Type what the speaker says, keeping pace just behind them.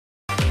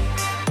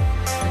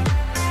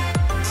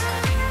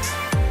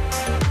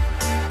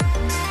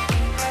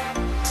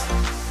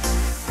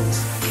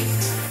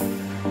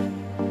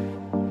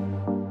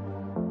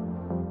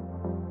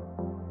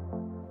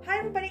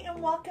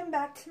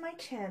back to my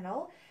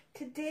channel.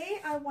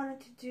 Today I wanted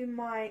to do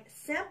my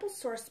sample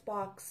source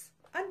box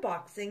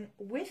unboxing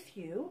with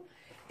you.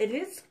 It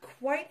is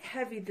quite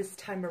heavy this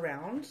time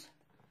around,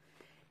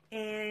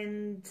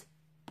 and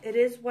it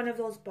is one of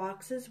those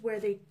boxes where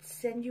they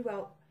send you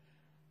out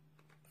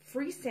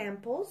free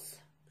samples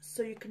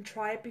so you can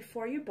try it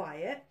before you buy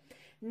it.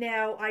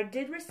 Now, I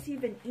did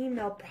receive an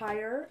email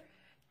prior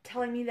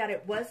telling me that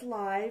it was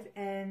live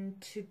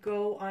and to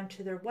go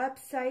onto their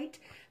website.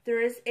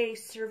 There is a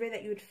survey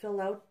that you would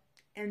fill out,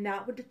 and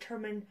that would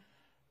determine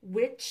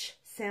which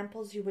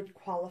samples you would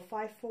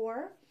qualify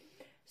for.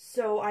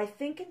 So I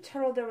think in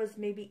total there was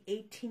maybe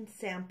 18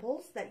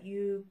 samples that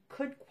you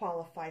could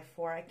qualify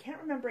for. I can't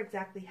remember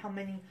exactly how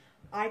many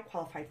I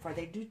qualified for.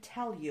 They do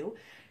tell you.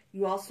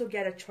 You also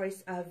get a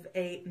choice of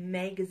a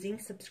magazine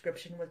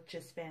subscription, which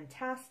is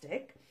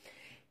fantastic.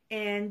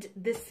 And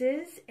this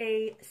is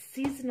a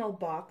seasonal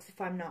box, if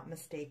I'm not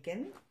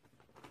mistaken.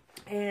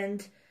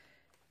 And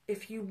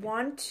if you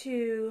want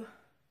to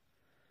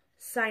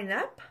sign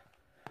up,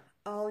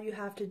 all you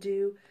have to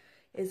do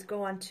is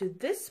go onto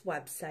this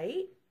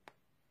website.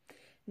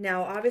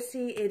 Now,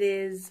 obviously, it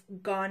is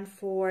gone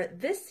for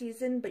this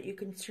season, but you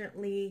can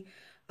certainly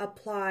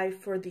apply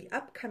for the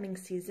upcoming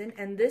season.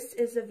 And this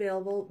is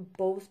available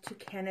both to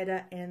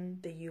Canada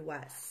and the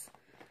US.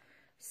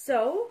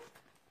 So,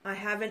 I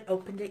haven't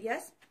opened it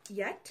yet.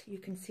 You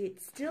can see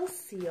it's still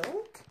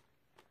sealed.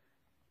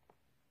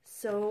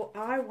 So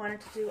I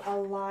wanted to do a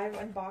live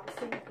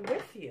unboxing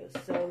with you.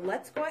 So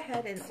let's go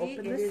ahead and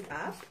open this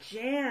up.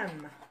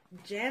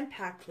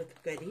 Jam-packed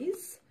with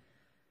goodies.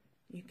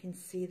 You can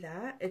see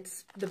that.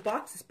 The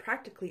box is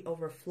practically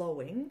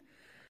overflowing.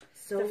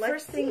 So the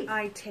first thing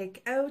I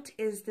take out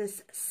is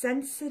this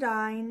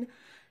Sensodyne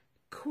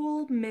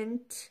Cool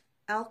Mint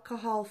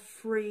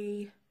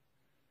alcohol-free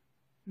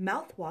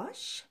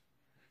mouthwash.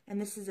 And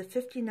this is a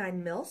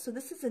 59 ml, so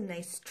this is a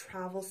nice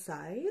travel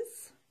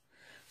size.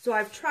 So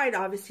I've tried,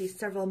 obviously,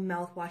 several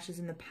mouthwashes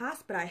in the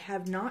past, but I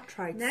have not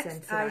tried Sensodyne.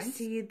 Next, I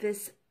see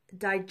this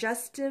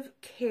Digestive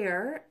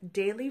Care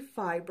Daily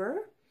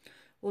Fiber.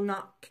 Will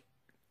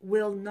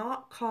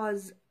not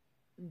cause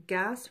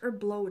gas or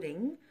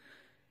bloating.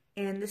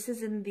 And this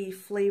is in the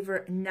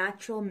flavor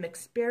Natural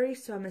Mixed Berry,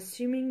 so I'm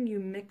assuming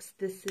you mix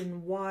this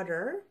in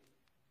water.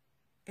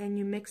 And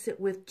you mix it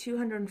with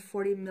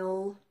 240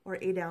 ml or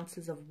 8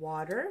 ounces of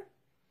water.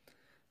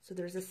 So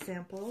there's a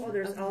sample. Oh,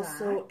 there's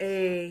also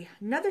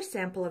another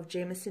sample of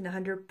Jameson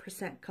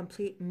 100%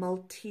 Complete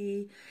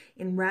Multi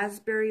in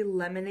Raspberry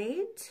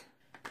Lemonade.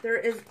 There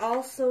is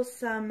also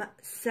some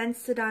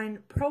Sensodyne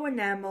Pro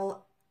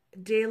Enamel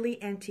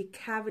Daily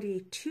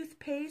Anti-Cavity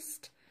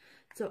Toothpaste.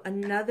 So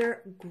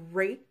another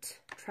great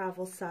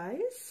travel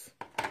size.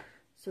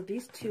 So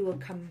these two will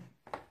come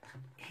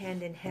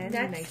hand in hand.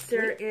 Next,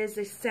 there is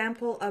a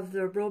sample of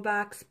the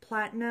Robax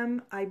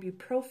Platinum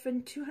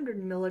Ibuprofen, 200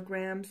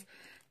 milligrams.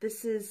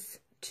 This is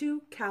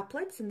 2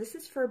 caplets, and this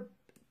is for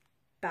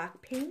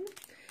back pain.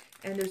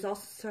 And there's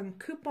also some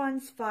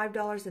coupons,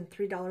 $5 and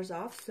 $3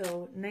 off,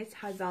 so nice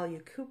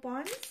high-value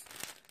coupons.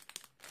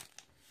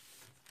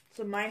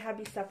 So my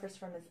hubby suffers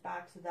from his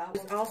back, so that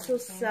was also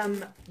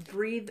some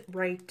Breathe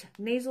Right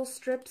nasal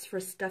strips for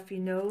stuffy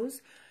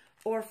nose,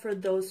 or for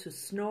those who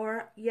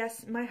snore.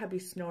 Yes, my hubby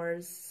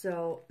snores,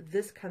 so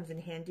this comes in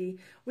handy.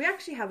 We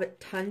actually have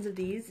tons of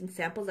these in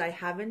samples. I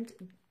haven't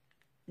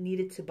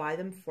needed to buy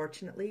them,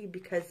 fortunately,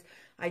 because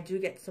I do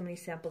get so many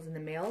samples in the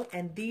mail,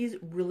 and these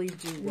really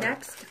do work.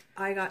 Next,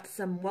 I got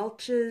some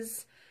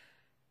Welch's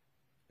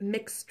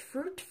Mixed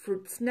Fruit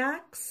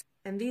Snacks,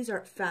 and these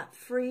are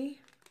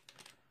fat-free.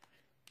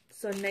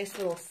 So nice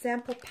little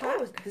sample pack.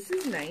 Oh, this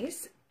is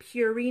nice.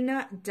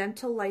 Purina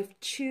Dental Life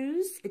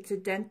Chews. It's a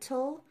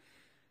dental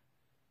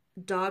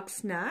dog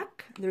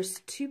snack. There's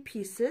 2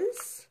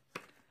 pieces,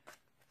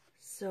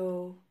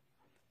 so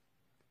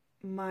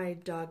my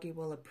doggy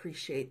will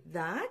appreciate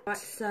that. Got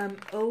some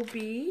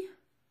OB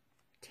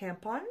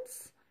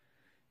tampons,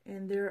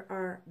 and there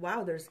are,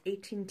 wow, there's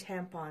 18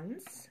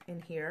 tampons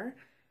in here.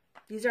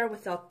 These are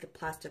without the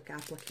plastic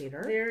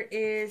applicator. There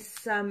is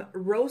some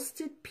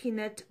roasted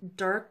peanut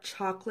dark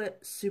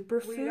chocolate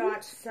superfood. We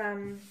got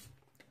some,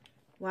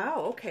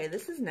 wow, okay,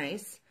 this is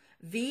nice.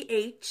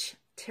 VH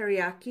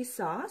teriyaki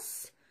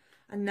sauce.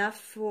 Enough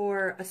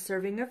for a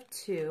serving of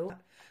 2.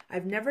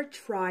 I've never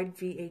tried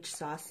VH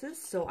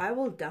sauces, so I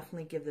will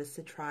definitely give this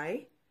a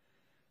try.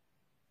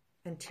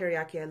 And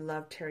teriyaki, I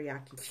love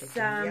teriyaki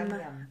chicken.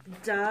 Some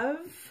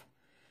Dove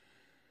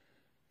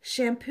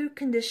shampoo,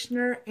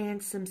 conditioner,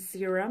 and some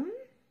serum.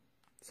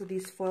 So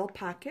these foil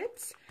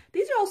packets.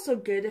 These are also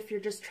good if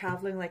you're just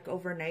traveling like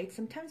overnight.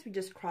 Sometimes we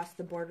just cross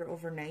the border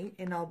overnight,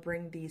 and I'll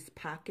bring these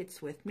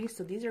packets with me.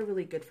 So these are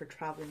really good for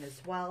traveling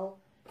as well.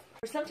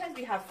 Or sometimes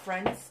we have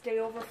friends stay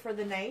over for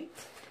the night,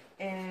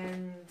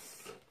 and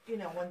you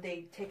know, when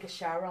they take a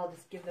shower, I'll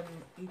just give them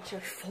each a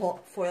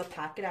foil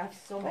packet. I have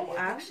so many. I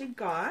actually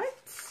got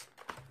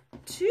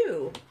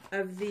 2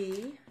 of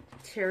the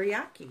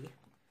teriyaki.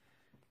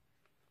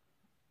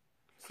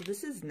 So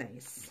this is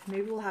nice.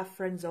 Maybe we'll have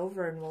friends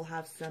over and we'll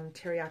have some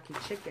teriyaki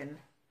chicken.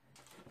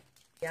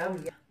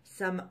 Yum.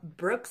 some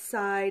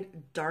Brookside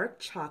dark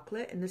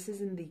chocolate, and this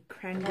is in the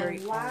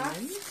cranberry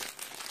almond.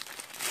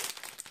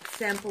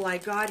 Sample I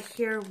got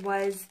here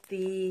was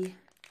this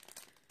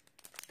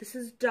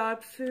is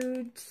dog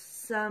food,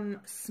 some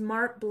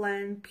Smart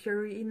Blend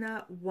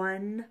Purina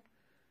 1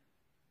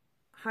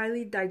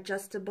 highly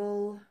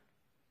digestible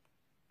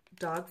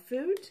dog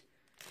food,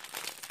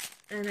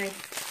 and I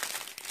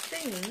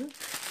think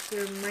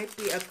there might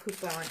be a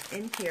coupon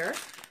in here.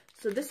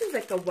 So this is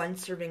like a 1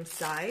 serving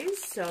size,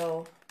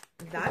 so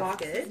that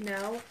box is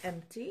now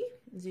empty,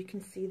 as you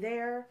can see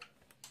there.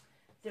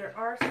 There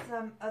are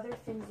some other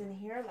things in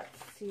here. Let's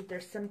see,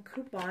 there's some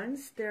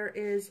coupons. There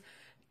is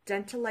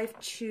Dental Life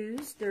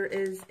Chews. There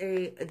is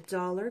a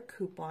 $1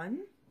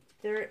 coupon.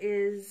 There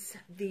is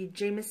the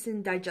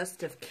Jameson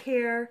Digestive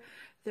Care.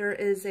 There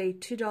is a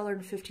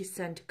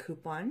 $2.50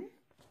 coupon.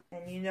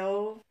 And you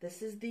know,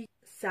 this is the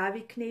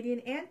savvy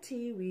Canadian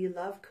auntie. We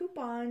love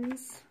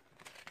coupons.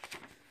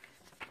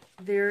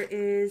 There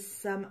is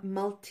some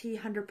Multi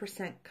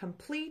 100%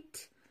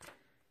 Complete.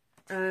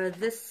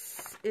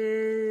 This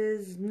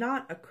is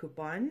not a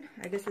coupon.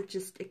 I guess it's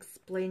just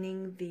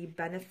explaining the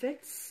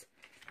benefits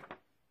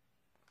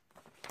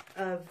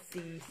of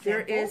the sample.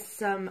 There is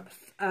some,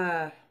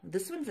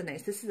 this one's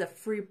nice. This is a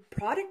free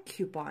product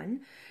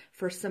coupon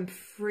for some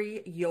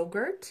free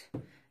yogurt.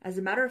 As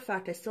a matter of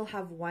fact, I still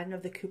have one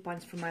of the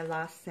coupons from my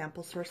last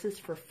sample sources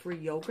for free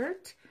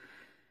yogurt.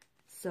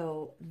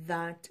 So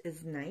that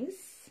is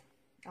nice.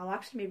 I'll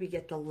actually maybe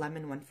get the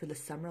lemon one for the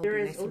summer. It'll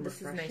be nice and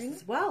refreshing. This is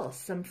nice as well.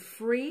 Some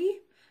free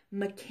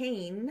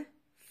McCain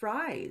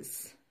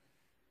fries.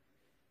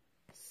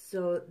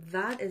 So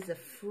that is a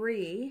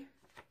free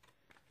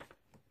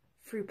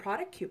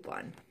product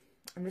coupon.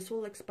 And this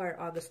will expire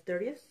August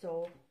 30th,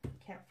 so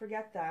can't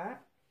forget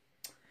that.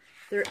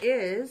 There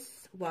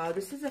is, wow,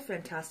 this is a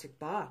fantastic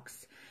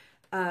box.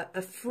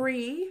 A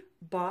free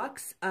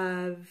box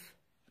of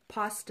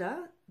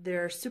pasta.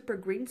 Their Super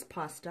Greens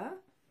pasta.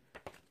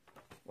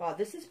 Wow,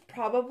 this is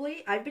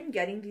probably, I've been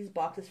getting these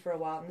boxes for a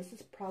while, and this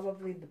is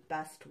probably the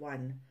best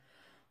one.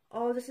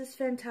 Oh, this is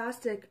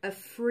fantastic. A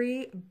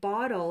free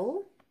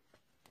bottle,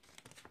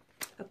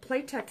 a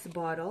Playtex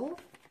bottle,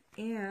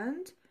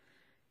 and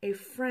a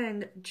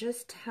friend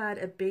just had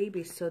a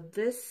baby, so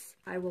this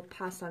I will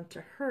pass on to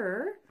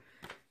her,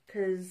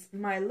 because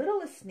my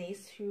littlest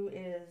niece, who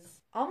is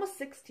almost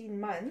 16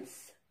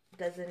 months,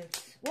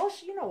 doesn't, well,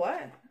 she, you know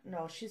what?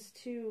 No, she's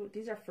too,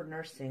 these are for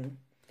nursing,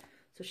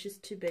 so she's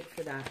too big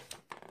for that.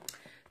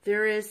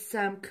 There is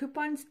some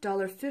coupons,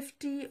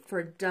 $1.50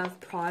 for Dove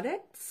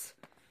products.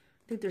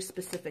 I think they're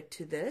specific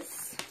to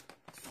this.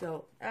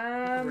 So,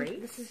 great.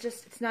 This is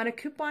just, it's not a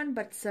coupon,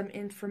 but some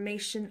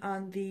information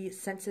on the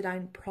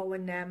Sensodyne Pro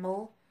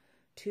Enamel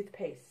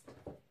toothpaste.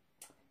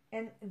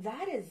 And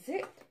that is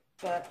it.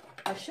 But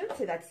I shouldn't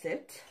say that's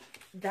it.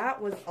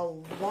 That was a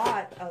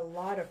lot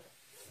of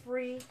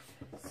free.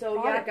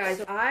 So yeah,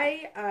 guys,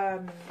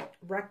 I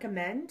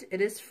recommend,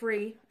 it is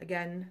free,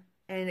 again,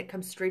 and it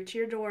comes straight to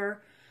your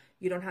door.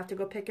 You don't have to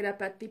go pick it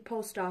up at the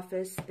post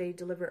office. They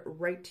deliver it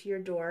right to your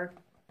door.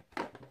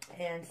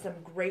 And some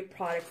great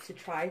products to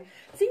try.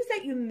 Things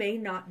that you may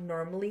not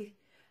normally,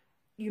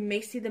 you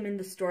may see them in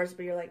the stores,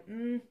 but you're like,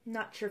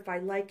 not sure if I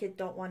like it,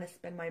 don't want to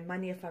spend my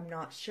money if I'm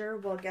not sure.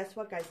 Well, guess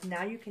what, guys?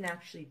 Now you can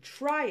actually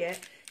try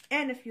it.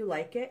 And if you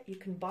like it, you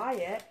can buy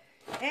it.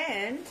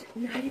 And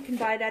now you can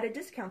buy it at a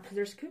discount because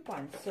there's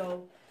coupons.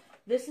 So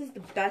this is the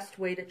best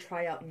way to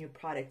try out new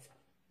products.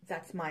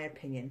 That's my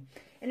opinion.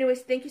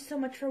 Anyways, thank you so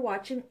much for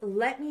watching.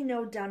 Let me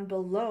know down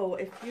below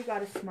if you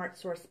got a Smart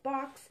Source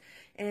box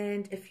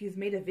and if you've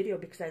made a video,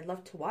 because I'd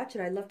love to watch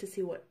it. I'd love to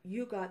see what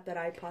you got that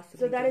I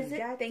possibly didn't get. So that is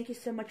it. Thank you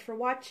so much for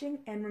watching.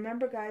 And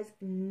remember, guys,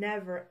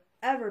 never,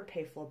 ever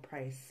pay full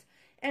price.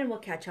 And we'll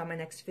catch you on my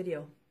next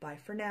video. Bye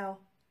for now.